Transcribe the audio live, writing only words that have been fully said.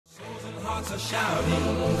hearts are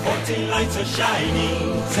shouting, 14 lights are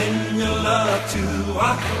shining. Send your love to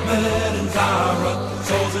Ahmed and Zahra.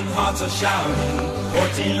 Souls and hearts are shouting,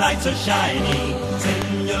 14 lights are shining.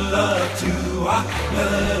 Send your love to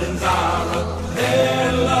Ahmed and Zahra.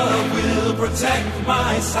 Their love will protect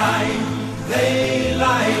my sight. They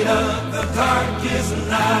light up the darkest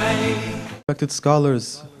night. Respected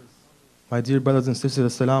scholars, my dear brothers and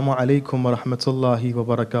sisters, Assalamu alaikum wa rahmatullahi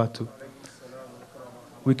wa barakatuh.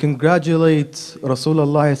 We congratulate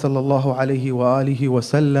Rasulullah sallallahu alayhi wa alihi wa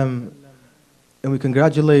sallam, and we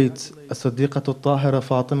congratulate As-Siddiqatul Tahira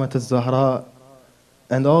Fatima al-Zahra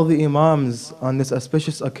and all the imams on this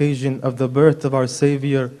auspicious occasion of the birth of our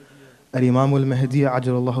Savior, al-Imam Mehdi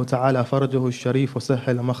ajalallahu ta'ala farajahu al-sharif wa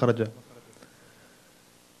sahhal makhraja.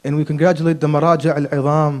 And we congratulate the Maraja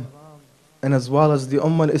al-Idham, and as well as the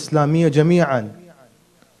Ummah al-Islamiyya jami'an.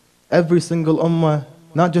 Every single Ummah,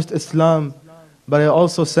 not just Islam, but I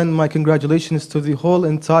also send my congratulations to the whole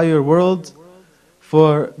entire world,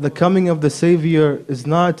 for the coming of the Savior is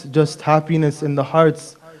not just happiness in the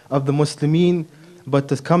hearts of the Muslimin, but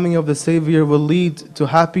the coming of the Savior will lead to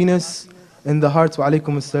happiness in the hearts, wa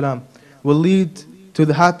alaykum as-salam, will lead to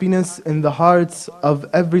the happiness in the hearts of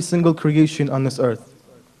every single creation on this earth.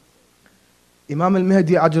 Imam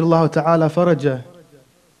al-Mehdi ajallahu ta'ala faraja,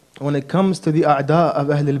 when it comes to the a'da of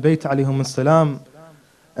Ahlulbayt alayhum as-salam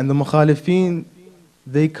and the mukhalifeen,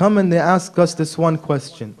 they come and they ask us this one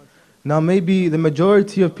question. Now maybe the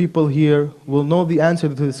majority of people here will know the answer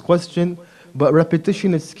to this question, but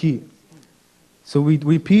repetition is key. So we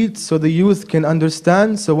repeat so the youth can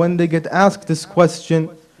understand, so when they get asked this question,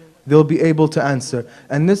 they'll be able to answer.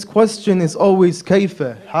 And this question is always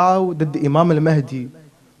kayfa, how did the Imam al-Mahdi,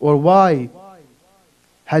 or why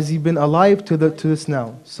has he been alive to this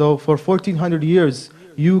now? So for 1400 years,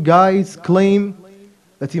 you guys claim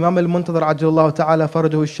that Imam al-Mountather ajallahu ta'ala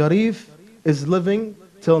farajahu al-sharif is living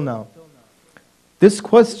till now. This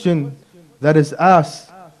question that is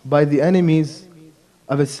asked by the enemies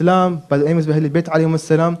of Islam, by the enemies of Ahlulbayt alayhim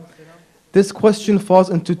as-salam, this question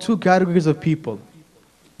falls into two categories of people.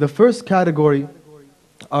 The first category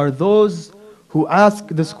are those who ask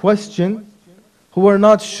this question who are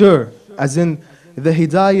not sure, as in the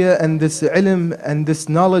hidayah and this ilm and this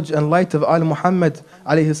knowledge and light of al-Muhammad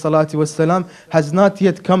alayhi salatu wasalam has not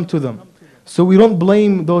yet come to them. So we don't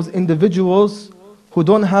blame those individuals who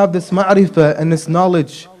don't have this ma'rifah and this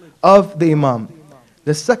knowledge of the Imam.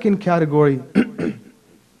 The second category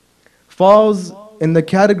falls in the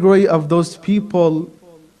category of those people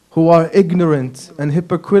who are ignorant and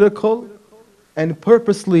hypocritical and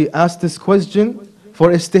purposely ask this question for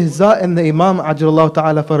istihza in the Imam ajallahu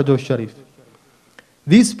ta'ala farajahu sharif.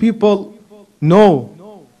 These people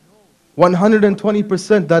know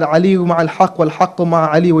 120% that Ali ma'al haqq wal haqq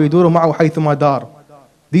ma'a Ali wa yaduru ma'ahu haythuma dar.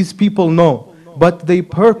 These people know, but they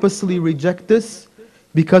purposely reject this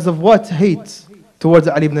because of what? Hate towards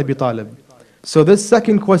Ali ibn Abi Talib. So this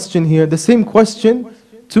second question here, the same question,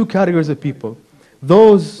 two categories of people.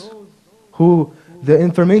 Those who the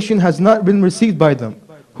information has not been received by them,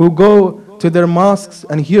 who go to their mosques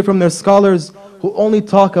and hear from their scholars who only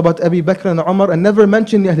talk about Abu Bakr and Umar and never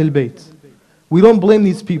mention the Ahlulbayt. We don't blame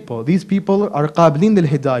these people. These people are qabilin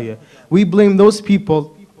al-hidayah. We blame those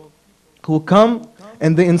people who come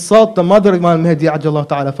and they insult the mother of Imam Mehdi ajallahu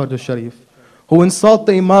ta'ala fardu sharif, who insult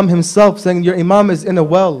the Imam himself, saying your Imam is in a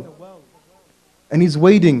well and he's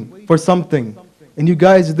waiting for something, and you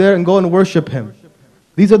guys there and go and worship him.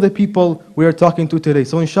 These are the people we are talking to today.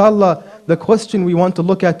 So inshallah, the question we want to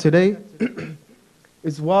look at today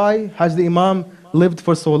is why has the Imam lived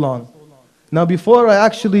for so long? Now before I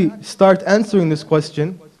actually start answering this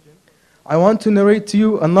question, I want to narrate to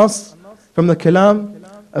you a nas from the kalam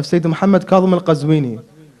of Sayyid Muhammad Kadhim al-Qazwini.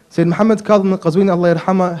 Sayyid Muhammad Kadhim al-Qazwini, Allah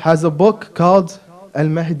yarhamah, has a book called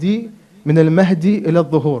Al-Mahdi, Min al-Mahdi ila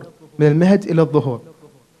al-Dhuhur, Min al-Mahdi ila al-Dhuhur.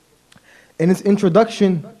 In his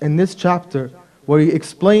introduction in this chapter, where he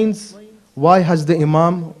explains why has the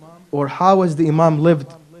Imam, or how has the Imam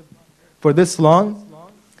lived for this long,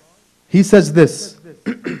 he says this.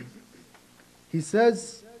 He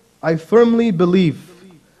says, I firmly believe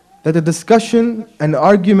that the discussion and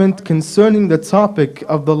argument concerning the topic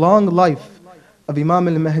of the long life of Imam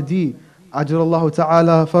al-Mahdi ajallahu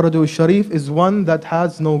ta'ala farajahu sharif is one that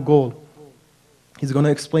has no goal. He's going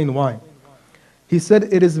to explain why. He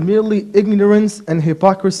said it is merely ignorance and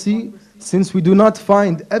hypocrisy, since we do not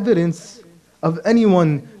find evidence of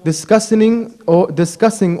anyone discussing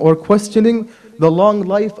or questioning the long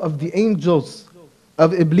life of the angels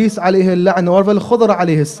of Iblis alayhi al-la'an or al-Khudr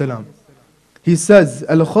alayhi salam. He says,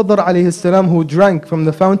 al-Khudr alayhi salam, who drank from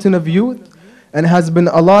the fountain of youth and has been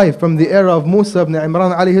alive from the era of Musa ibn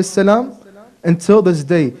Imran alayhi salam, until this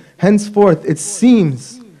day. Henceforth, it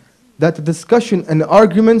seems that the discussion and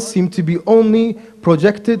arguments seem to be only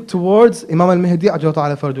projected towards Imam al-Mahdi ajal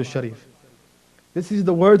ta'ala farjuh sharif. This is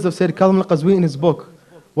the words of Sayyid Kazim al-Qazwini in his book.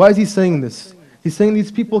 Why is he saying this? He's saying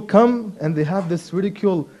these people come and they have this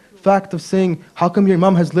ridicule fact of saying, how come your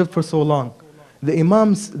Imam has lived for so long? The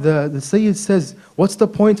Imams, the Sayyid says, what's the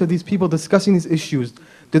point of these people discussing these issues?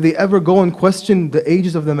 Did they ever go and question the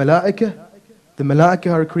ages of the Malaikah? The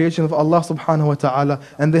Malaikah are a creation of Allah subhanahu wa ta'ala,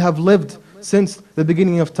 and they have lived since the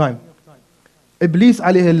beginning of time. Iblis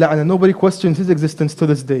alayhi la'ana, nobody questions his existence to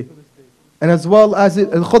this day. And as well as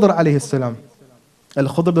al-Khudr alayhi salam.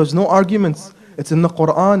 Al-Khudr, there's no arguments. It's in the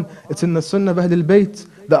Quran, it's in the Sunnah of Ahlulbayt,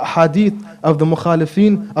 the hadith of the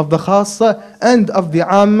Mukhalifin, of the Khassa, and of the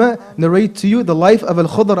Amma narrate to you the life of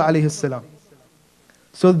al-Khudr alayhi salam.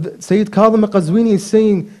 So Sayyid Kazim al-Qazwini is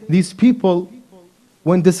saying these people,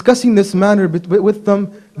 when discussing this matter with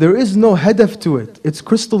them, there is no hadaf to it. It's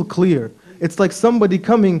crystal clear. It's like somebody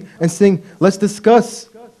coming and saying, let's discuss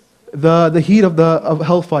the heat of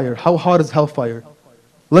hellfire. How hot is hellfire?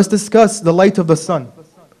 Let's discuss the light of the sun.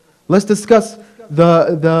 Let's discuss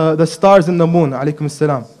the stars and the moon. Alaykum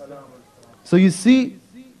salam. So you see,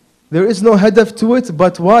 there is no hadaf to it,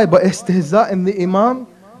 but why? But istihza in the Imam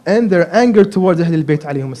and their anger towards Ahlulbayt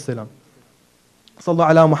alayhim salam. Sallallahu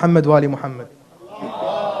ala Muhammad wa ali Muhammad.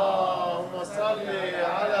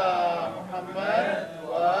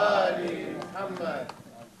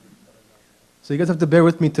 So you guys have to bear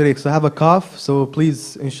with me today because I have a cough, so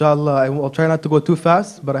please, inshallah, I'll try not to go too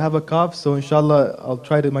fast, but I have a cough, so inshallah, I'll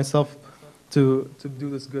try to myself to do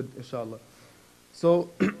this good, inshallah. So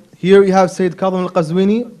here we have Sayyid Kazim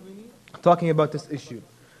al-Qazwini talking about this issue.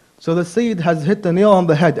 So the Sayyid has hit the nail on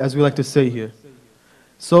the head, as we like to say here.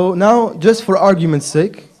 So now, just for argument's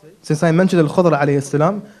sake, since I mentioned al-Khudr alayhi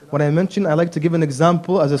salam, when I mentioned, I like to give an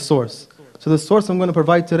example as a source. So the source I'm going to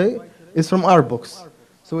provide today is from our books.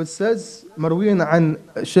 So it says, مرويا عن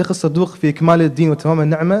الشيخ الصدوق في إكمال الدين وتمام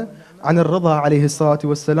النعمة عن الرضا عليه الصلاة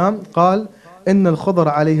والسلام قال إن الخضر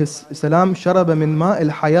عليه السلام شرب من ماء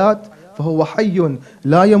الحياة فهو حي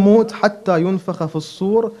لا يموت حتى ينفخ في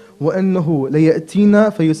الصور وإنه ليأتينا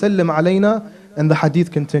فيسلم علينا, and the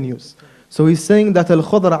hadith continues. So he's saying that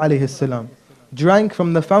al-Khudr alayhi salam drank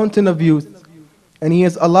from the fountain of youth, and he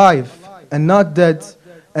is alive and not dead,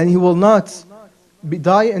 and he will not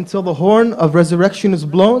die until the horn of resurrection is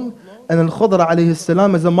blown, and al-Khudr alayhi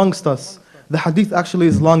salam is amongst us. The hadith actually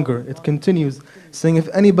is longer. It continues saying, if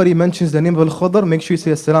anybody mentions the name of al-Khudr, make sure you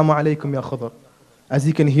say assalamu alaikum ya Khudr, as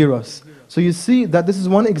he can hear us. So you see that this is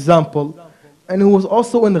one example, and who was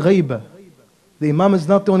also in ghaiba. The Imam is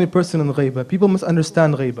not the only person in ghaiba. People must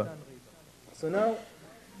understand ghaiba. So now,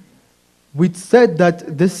 we said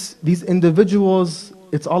that these individuals,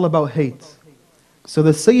 it's all about hate. So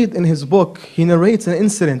the Sayyid in his book, he narrates an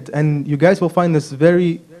incident, and you guys will find this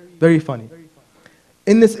very, very funny.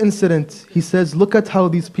 In this incident, he says, look at how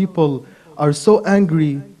these people are so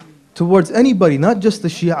angry towards anybody, not just the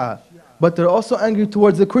Shia, but they're also angry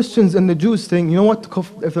towards the Christians and the Jews, saying, you know what,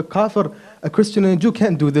 if a kafir, a Christian and a Jew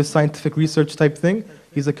can't do this scientific research type thing,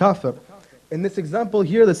 he's a kafir. In this example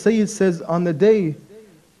here, the Sayyid says, on the day,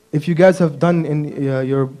 if you guys have done in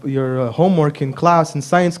your homework in class, in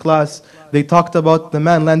science class, they talked about the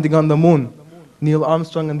man landing on the moon, Neil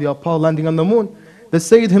Armstrong and the Apollo landing on the moon. The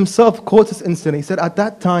Sayyid himself quotes this incident. He said, at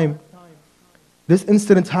that time, this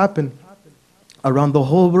incident happened around the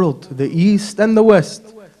whole world, the East and the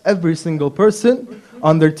West. Every single person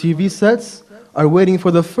on their TV sets are waiting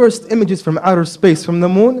for the first images from outer space, from the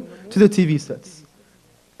moon to the TV sets.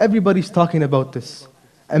 Everybody's talking about this.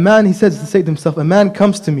 A man, he says to Sayyid himself, a man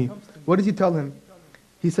comes to me. What does he tell him?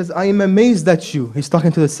 He says, I am amazed at you. He's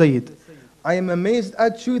talking to the Sayyid. I am amazed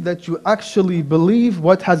at you that you actually believe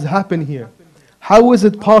what has happened here. How is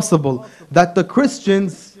it possible that the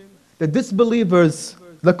Christians, the disbelievers,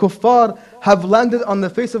 the kuffar have landed on the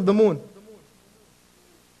face of the moon?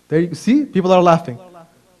 There you see, people are laughing.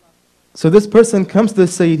 So this person comes to the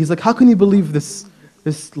Sayyid. He's like, how can you believe this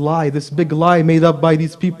lie, this big lie made up by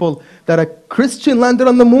these people, that a Christian landed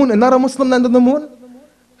on the moon and not a Muslim landed on the moon?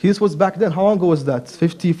 This was back then. How long ago was that?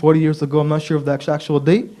 50, 40 years ago. I'm not sure of the actual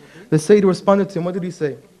date. The Sayyid responded to him. What did he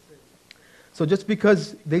say? So just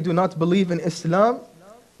because they do not believe in Islam,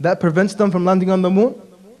 that prevents them from landing on the moon?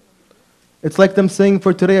 It's like them saying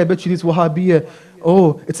for today, I bet you these Wahhabiyya,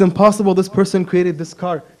 oh, it's impossible this person created this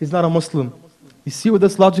car. He's not a Muslim. You see where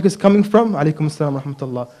this logic is coming from? Alaykum assalam wa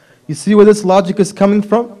rahmatullah. You see where this logic is coming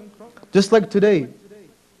from? Just like today.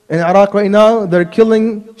 In Iraq right now, they're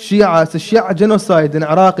killing Shia. It's a Shia genocide in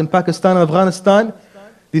Iraq, in Pakistan, and Afghanistan.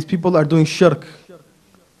 These people are doing shirk.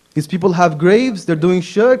 These people have graves, they're doing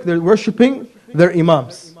shirk, they're worshipping their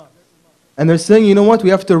imams. And they're saying, you know what, we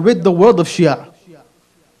have to rid the world of Shia.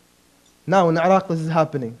 Now in Iraq this is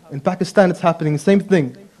happening. In Pakistan it's happening, same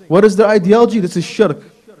thing. What is their ideology? This is shirk.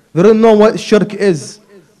 They don't know what shirk is.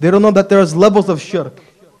 They don't know that there's levels of shirk.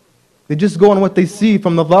 They just go on what they see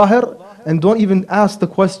from the zahir and don't even ask the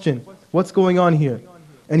question, what's going on here?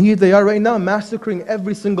 And here they are right now massacring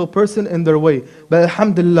every single person in their way. But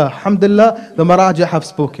alhamdulillah, the Maraja have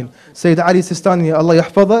spoken. Sayyid Ali Sistani, Allah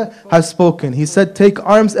yahfadha, has spoken. He said, take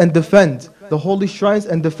arms and defend the holy shrines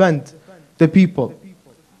and defend the people.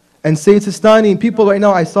 And Sayyid Sistani, people right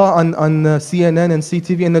now I saw on CNN and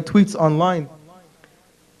CTV and the tweets online,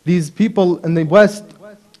 these people in the West,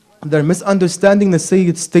 they're misunderstanding the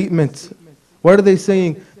Sayyid's statement. What are they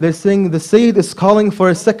saying? They're saying the Sayyid is calling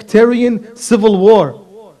for a sectarian civil war.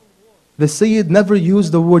 The Sayyid never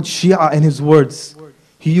used the word Shia in his words.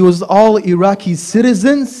 He used all Iraqi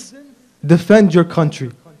citizens, defend your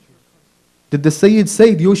country. Did the Sayyid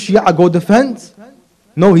say, you Shia go defend?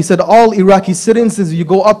 No, he said all Iraqi citizens, you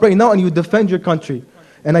go up right now and you defend your country.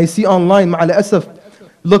 And I see online, ma'al asaf,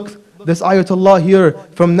 look, this Ayatollah here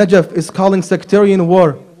from Najaf is calling sectarian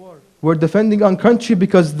war. We're defending our country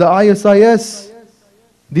because the ISIS,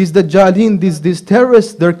 these Dajjalin, these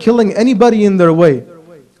terrorists, they're killing anybody in their way.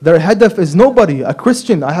 Their hadaf is nobody, a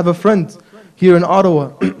Christian. I have a friend here in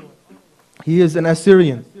Ottawa. He is an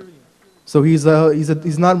Assyrian. So he's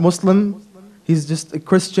not Muslim. He's just a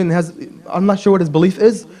Christian. I'm not sure what his belief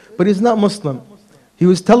is, but he's not Muslim. He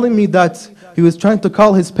was telling me that he was trying to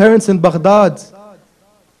call his parents in Baghdad,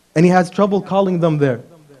 and he has trouble calling them there.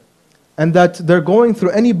 And that they're going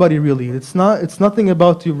through anybody really. It's nothing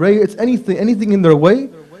about you, Ray. It's anything in their way.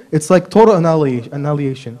 It's like total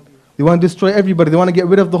annihilation. They want to destroy everybody. They want to get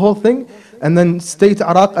rid of the whole thing and then state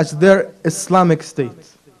Iraq as their Islamic state.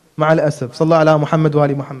 Ma'al asaf. Sallallahu ala Muhammad wa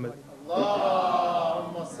ali Muhammad.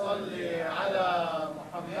 Allahumma salli ala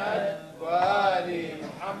Muhammad wa ali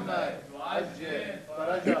Muhammad wa ajjil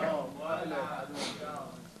farajahum wa ala.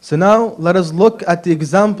 So now let us look at the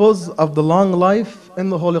examples of the long life in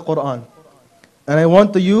the Holy Quran. And I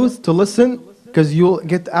want the youth to listen because you'll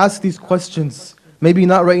get asked these questions. Maybe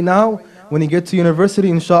not right now. When you get to university,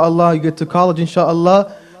 inshallah, you get to college,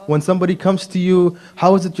 inshallah, when somebody comes to you,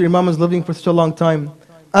 how is it your imam is living for such a long time?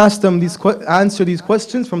 Ask them answer these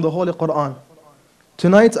questions from the Holy Quran.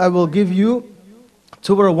 Tonight I will give you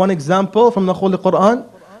two or one example from the Holy Quran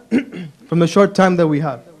from the short time that we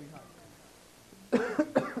have.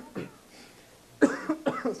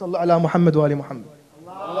 Sallallahu ala Muhammad wa ali Muhammad.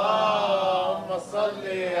 Allahumma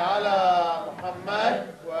salli ala Muhammad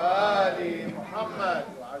wa ali Muhammad.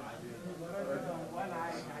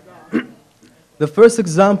 The first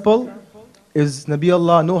example is Nabi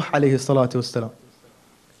Allah Nuh alayhi salatu wasalam.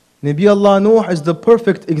 Nabi Allah Nuh is the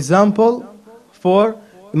perfect example for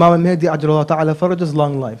Imam Mehdi ajrallahu ta'ala faraj's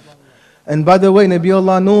long life. And by the way, Nabi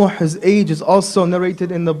Allah Nuh, his age is also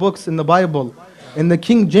narrated in the books in the Bible. In the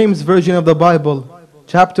King James Version of the Bible,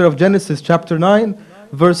 chapter of Genesis, chapter 9,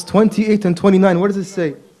 verse 28 and 29. What does it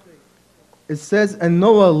say? It says, and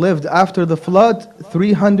Noah lived after the flood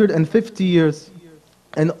 350 years.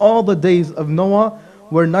 And all the days of Noah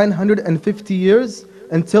were 950 years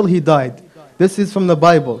until he died. This is from the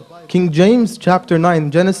Bible. King James chapter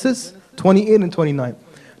 9, Genesis 28 and 29.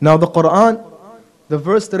 Now the Quran, the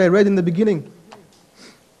verse that I read in the beginning.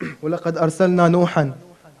 وَلَقَدْ أَرْسَلْنَا نُوحًا.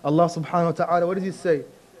 Allah subhanahu wa ta'ala, what does he say?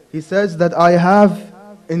 He says that I have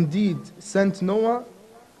indeed sent Noah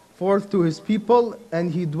forth to his people,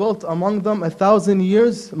 and he dwelt among them 1,000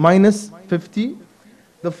 years minus 50.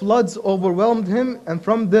 The floods overwhelmed him, and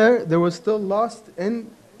from there, they were still lost in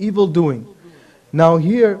evil doing. Now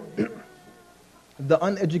here, the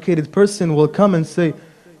uneducated person will come and say,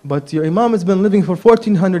 but your Imam has been living for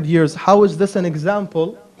 1400 years. How is this an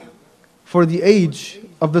example for the age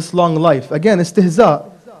of this long life? Again,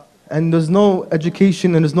 istihza, and there's no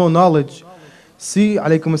education and there's no knowledge. See,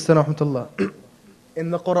 alaykum assalam wa rahmatullah.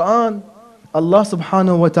 In the Quran, Allah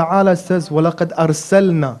subhanahu wa ta'ala says, وَلَقَدْ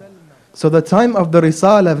أَرْسَلْنَا. So the time of the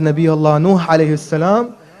Risala of Nabi Allah Nuh alayhi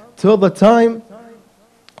salam till the time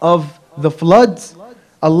of the floods,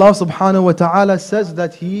 Allah subhanahu wa ta'ala says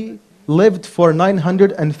that he lived for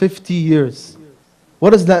 950 years. What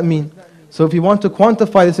does that mean? So if you want to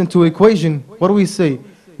quantify this into equation, what do we say?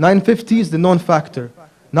 950 is the known factor.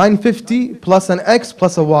 950 plus an x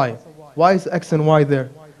plus a y. Why is x and y there?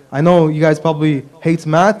 I know you guys probably hate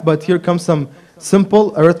math, but here comes some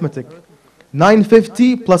simple arithmetic.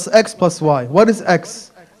 950 plus x plus y. What is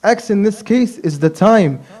x? X in this case is the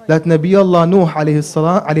time that Nabi Allah Nuh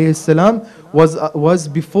alayhi salam was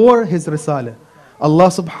before his Risala. Allah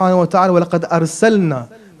subhanahu wa ta'ala, وَلَقَدْ أَرْسَلْنَا.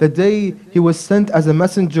 the day he was sent as a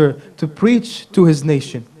messenger to preach to his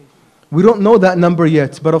nation. We don't know that number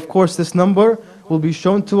yet, but of course this number will be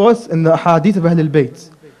shown to us in the hadith of Ahlulbayt.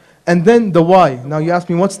 And then the why. Now you ask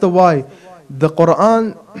me, what's the why? The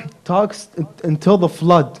Quran talks until the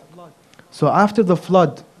flood. So after the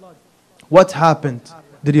flood, what happened?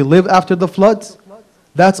 Did he live after the flood?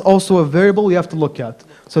 That's also a variable we have to look at.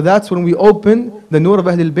 So that's when we open the Nur of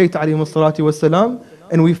Ahlulbayt alayhi salatu wasalam,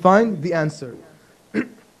 and we find the answer.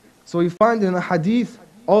 So we find in a hadith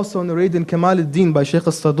also narrated in Kamal al-Din by Shaykh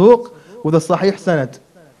al-Saduq with a Sahih Sanad.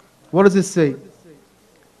 What does it say?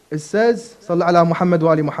 It says, Sallallahu ala Muhammad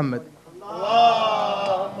wa ali Muhammad.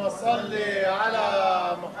 اللهم صل على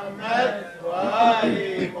محمد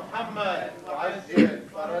وآل محمد وعجل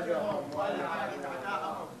فرجهم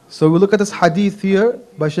والعافية. So we look at this hadith here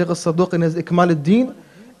by Shaykh al-Saduq in his Ikmal al-Din.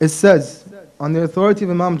 It says, on the authority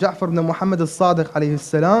of Imam Ja'far ibn Muhammad al-Sadiq alayhi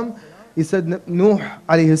salam, he said Nuh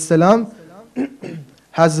alayhi salam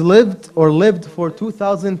has lived for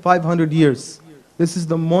 2,500 years. This is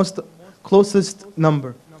the most closest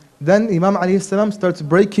number. Then Imam alayhi salam starts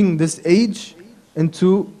breaking this age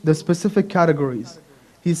into the specific categories.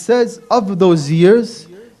 He says of those years,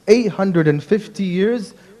 850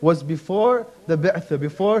 years was before the pther,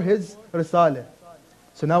 before his risalah.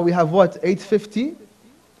 So now we have what? 850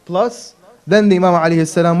 plus. Then the Imam alayhi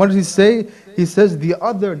salam, what does he say? He says the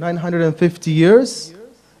other 950 years,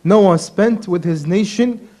 Noah spent with his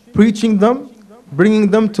nation preaching them, bringing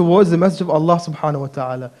them towards the message of Allah subhanahu wa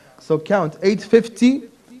ta'ala. So count 850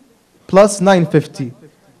 plus 950.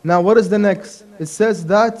 Now what is the next? It says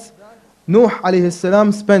that Nuh alayhi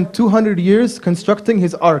salam spent 200 years constructing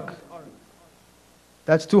his ark.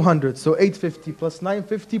 That's 200. So 850 plus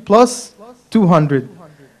 950 plus 200.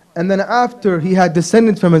 And then after he had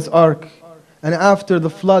descended from his ark, and after the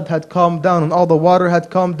flood had calmed down and all the water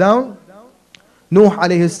had calmed down, Nuh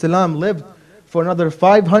alayhi salam lived for another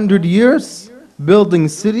 500 years, building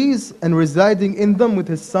cities and residing in them with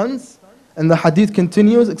his sons. And the hadith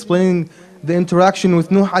continues explaining the interaction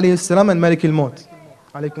with Nuh alayhi salam and Malik al-Maut.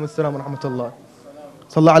 Alaykum as-salam wa rahmatullah.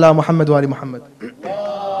 Sallallahu ala Muhammad wa ali Muhammad.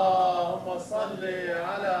 اللهم صل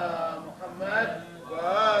على محمد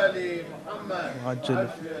وآل محمد.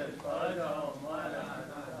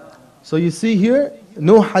 So you see here,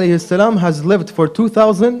 Nuh alayhi salam has lived for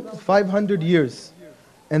 2,500 years.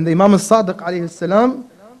 And the Imam al-Sadiq alayhi salam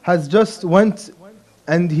has just went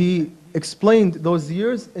and he explained those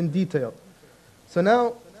years in detail. So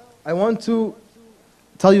now I want to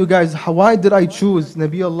tell you guys, why did I choose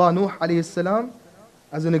Nabi Allah Nuh alayhi salam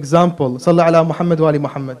as an example? Sallallahu ala Muhammad wa ali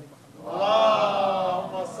Muhammad.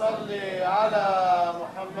 اللهم صل على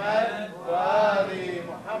محمد وآل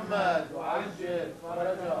محمد وعجل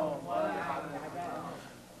فرجهم.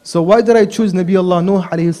 So why did I choose Nabi Allah Nuh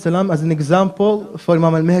alayhi salam as an example for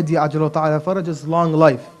Imam al-Mehdi ajral ta'ala faraj's long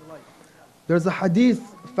life? There's a hadith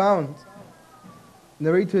found,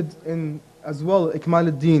 narrated in as well Ikmal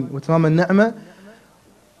al-Din with Imam al-Ni'mah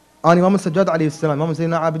on Imam al-Sajjad alayhi salam. Imam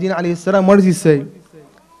Zayn al-Abidin alayhi salam, what does he say?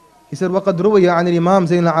 He said, وَقَدْ رُوِيَ عَنِ الْإِمَامِ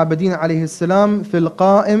زَيْنَ الْعَابِدِينَ عَلَيْهِ السَّلَامِ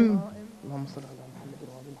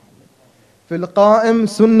في القائم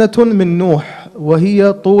سنة من نوح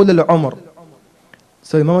وهي طول العمر.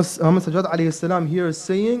 So Imam al-Sajjad alayhi salam here is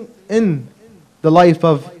saying, in the life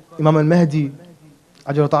of Imam al-Mahdi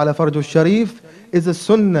ajral ta'ala farajul sharif is a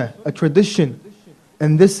sunnah, a tradition,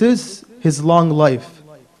 and this is his long life.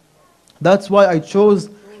 That's why I chose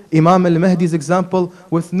Imam al-Mahdi's example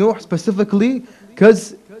with Nuh specifically,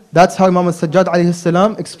 because that's how Imam al-Sajjad alayhi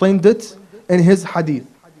salam explained it in his hadith.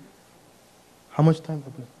 How much time?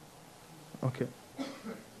 Okay.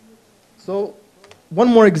 So one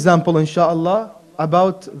more example inshallah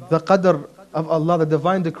about the qadr of Allah, the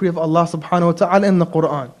divine decree of Allah subhanahu wa ta'ala in the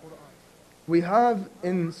Quran. We have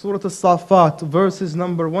in Surah As-Saffat verses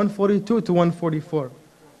number 142 to 144.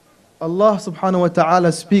 Allah subhanahu wa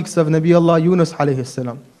ta'ala speaks of Nabi Allah Yunus alayhi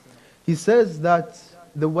salam. He says that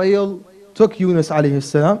the whale took Yunus alayhi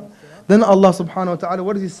salam. Then Allah subhanahu wa ta'ala,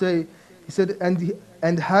 what does he say? He said,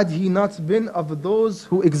 and had he not been of those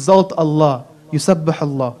who exalt Allah, yusabbih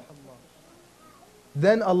Allah.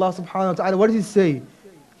 Then Allah subhanahu wa ta'ala, what does he say?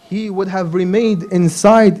 He would have remained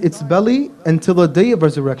inside its belly until the day of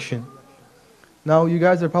resurrection. Now you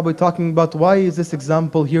guys are probably talking about why is this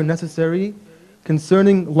example here necessary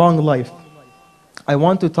concerning long life. I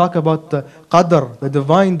want to talk about the qadr, the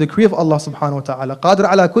divine decree of Allah subhanahu wa ta'ala. Qadr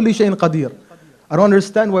ala kulli shay'in qadir. I don't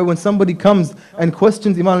understand why when somebody comes and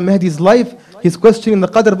questions Imam al-Mahdi's life, he's questioning the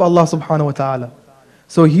qadr of Allah subhanahu wa ta'ala.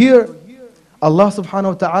 So here, Allah subhanahu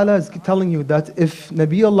wa ta'ala is telling you that if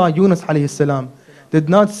Nabi Allah Yunus alayhi salam did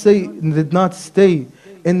not stay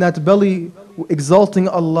in that belly exalting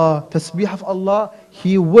Allah, tasbih of Allah,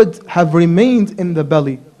 he would have remained in the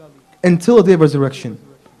belly until the day of resurrection.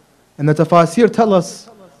 And the tafasir tell us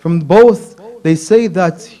from both, they say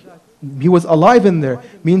that he was alive in there,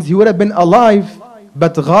 means he would have been alive,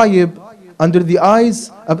 but ghaib, under the eyes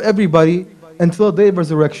of everybody until the day of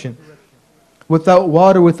resurrection. Without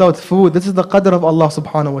water, without food. This is the qadr of Allah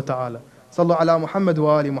subhanahu wa ta'ala. Sallu ala Muhammad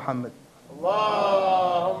wa ali Muhammad.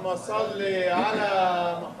 اللهم صل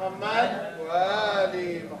على محمد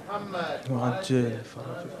وآل محمد.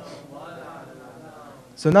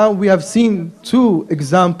 So now we have seen two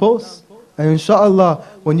examples, and inshallah,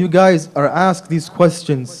 when you guys are asked these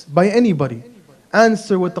questions by anybody,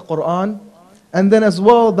 answer with the Quran. And then as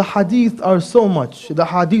well, the hadith are so much. The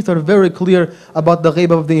hadith are very clear about the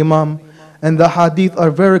ghaib of the Imam. And the hadith are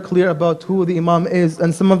very clear about who the Imam is.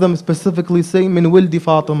 And some of them specifically say, Min wildi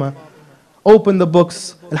Fatima. Open the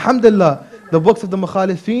books. Alhamdulillah, the books of the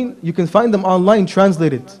Mukhalifeen, you can find them online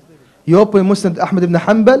translated. You open Musnad Ahmad ibn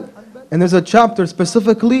Hanbal, and there's a chapter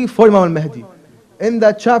specifically for Imam Mehdi. In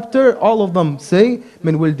that chapter, all of them say,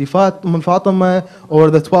 Min wildi Fatima, or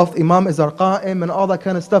the 12th Imam is our Qa'im, and all that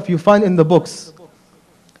kind of stuff you find in the books.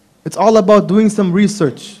 It's all about doing some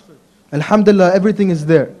research. Alhamdulillah, everything is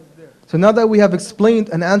there. So now that we have explained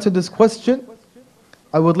and answered this question,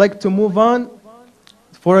 I would like to move on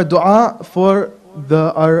for a dua for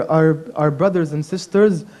our brothers and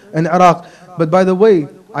sisters in Iraq. But by the way,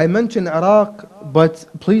 I mentioned Iraq, but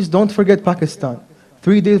please don't forget Pakistan.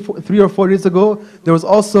 3 or 4 days ago, there was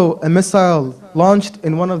also a missile launched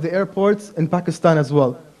in one of the airports in Pakistan as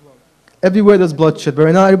well. Everywhere there's bloodshed, but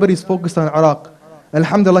right now everybody's focused on Iraq.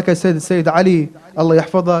 Alhamdulillah, like I said, Sayyid Ali, Allah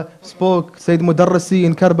Yahfadha, spoke. Sayyid Mudarrisi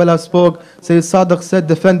in Karbala spoke. Sayyid Sadiq said,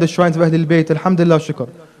 defend the shrines of Ahlulbayt. Alhamdulillah, shukr.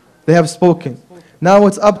 They have spoken. Now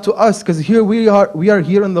it's up to us, because here we are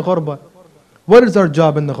here in the ghurba. What is our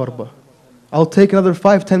job in the ghurba? I'll take another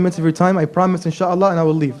 5-10 minutes of your time, I promise, inshallah, and I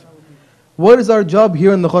will leave. What is our job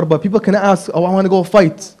here in the ghurba? People can ask, oh, I want to go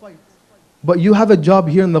fight. But you have a job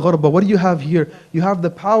here in the ghurba. What do you have here? You have the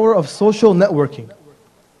power of social networking.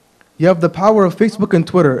 You have the power of Facebook and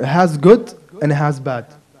Twitter. It has good and it has bad.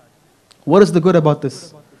 What is the good about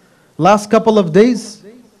this? Last couple of days,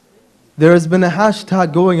 there has been a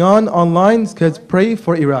hashtag going on online, because pray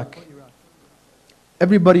for Iraq.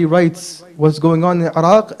 Everybody writes what's going on in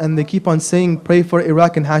Iraq, and they keep on saying pray for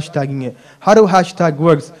Iraq and hashtagging it. How do hashtag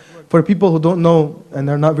works? For people who don't know and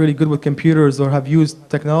are not really good with computers or have used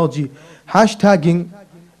technology, hashtagging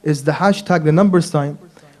is the hashtag, the number sign.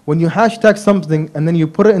 When you hashtag something and then you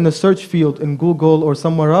put it in the search field in Google or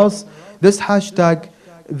somewhere else, this hashtag,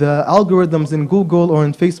 the algorithms in Google or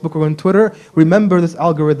in Facebook or in Twitter, remember this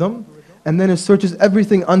algorithm, and then it searches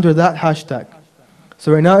everything under that hashtag.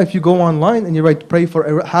 So right now, if you go online and you write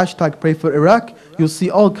hashtag pray for Iraq, you'll see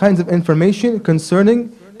all kinds of information concerning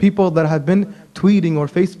people that have been tweeting or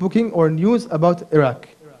Facebooking or news about Iraq.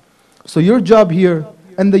 So your job here,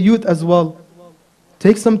 and the youth as well,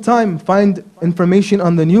 take some time, find information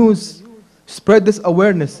on the news, spread this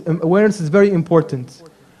awareness. Awareness is very important.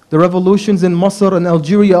 The revolutions in Masr and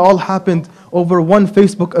Algeria all happened over one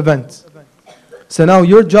Facebook event. So now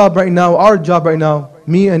your job right now, our job right now,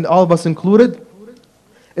 me and all of us included,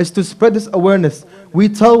 is to spread this awareness. We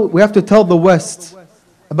have to tell the West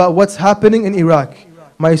about what's happening in Iraq.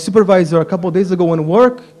 My supervisor a couple of days ago in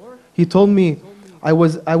work, he told me, I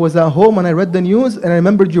was at home and I read the news and I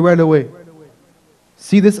remembered you right away.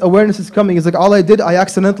 See, this awareness is coming. It's like all I did, I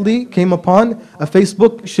accidentally came upon a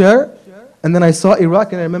Facebook share, and then I saw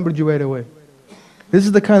Iraq and I remembered you right away. This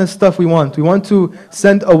is the kind of stuff we want. We want to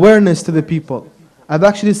send awareness to the people. I've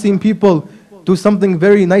actually seen people do something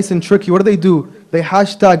very nice and tricky. What do? They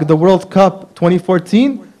hashtag the World Cup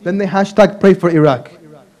 2014, then they hashtag pray for Iraq.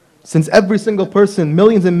 Since every single person,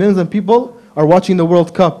 millions and millions of people are watching the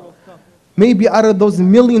World Cup, maybe out of those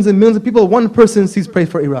millions and millions of people, one person sees pray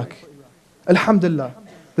for Iraq. Alhamdulillah,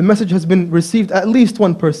 the message has been received at least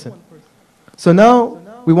one person. So now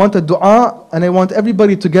we want a dua, and I want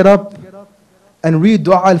everybody to get up and read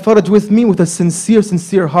dua al-faraj with me with a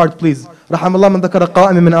sincere heart, please. Rahamallah man dhakara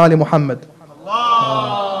qa'im min ali Muhammad.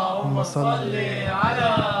 اللهم صل على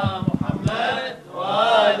محمد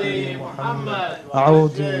وآل محمد.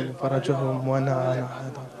 أعوذ فرجهم ونعم.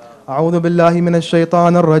 أعوذ بالله من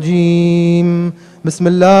الشيطان الرجيم. بسم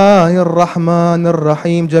الله الرحمن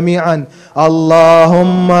الرحيم جميعا.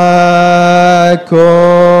 اللهم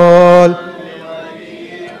كل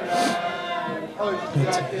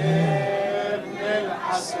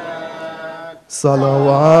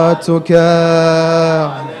صلواتك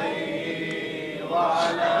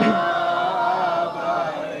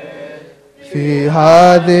في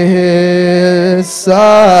هذه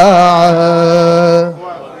الساعة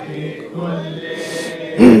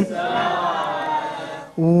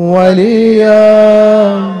وليا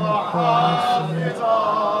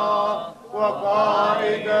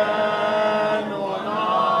وقائدا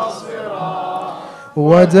وناصرا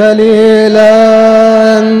ودليلا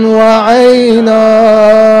وعينا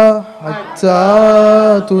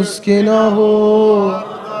حتى تسكنه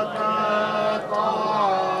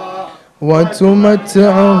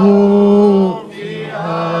وتمتعه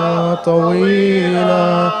فيها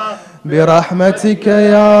طويلا برحمتك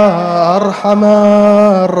يا أرحم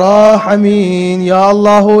الراحمين. يا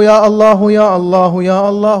الله يا الله يا الله يا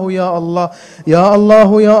الله يا الله يا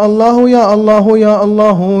الله يا الله يا الله يا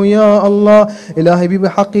الله يا الله إلهي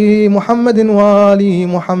بحق محمد وآل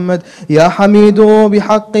محمد، يا حميد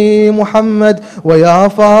بحق محمد، ويا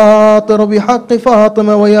فاطر بحق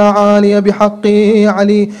فاطمة، ويا عالي بحق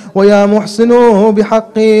علي، ويا محسن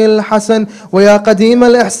بحق الحسن، ويا قديم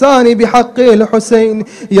الإحسان بحق الحسين.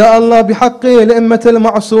 يا الله بحق الأئمة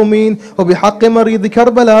المعصومين، وبحق مريض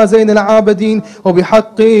كربلاء زين العابدين،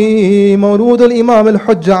 وبحق مولود الإمام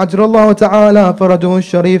الحجة عجل الله تعالى فرجه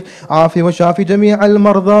الشريف، عافي وشافي جميع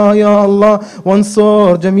المرضى يا الله،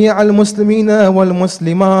 وانصر جميع المسلمين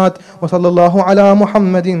والمسلمات، وصلى الله على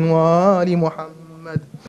محمد وآل محمد.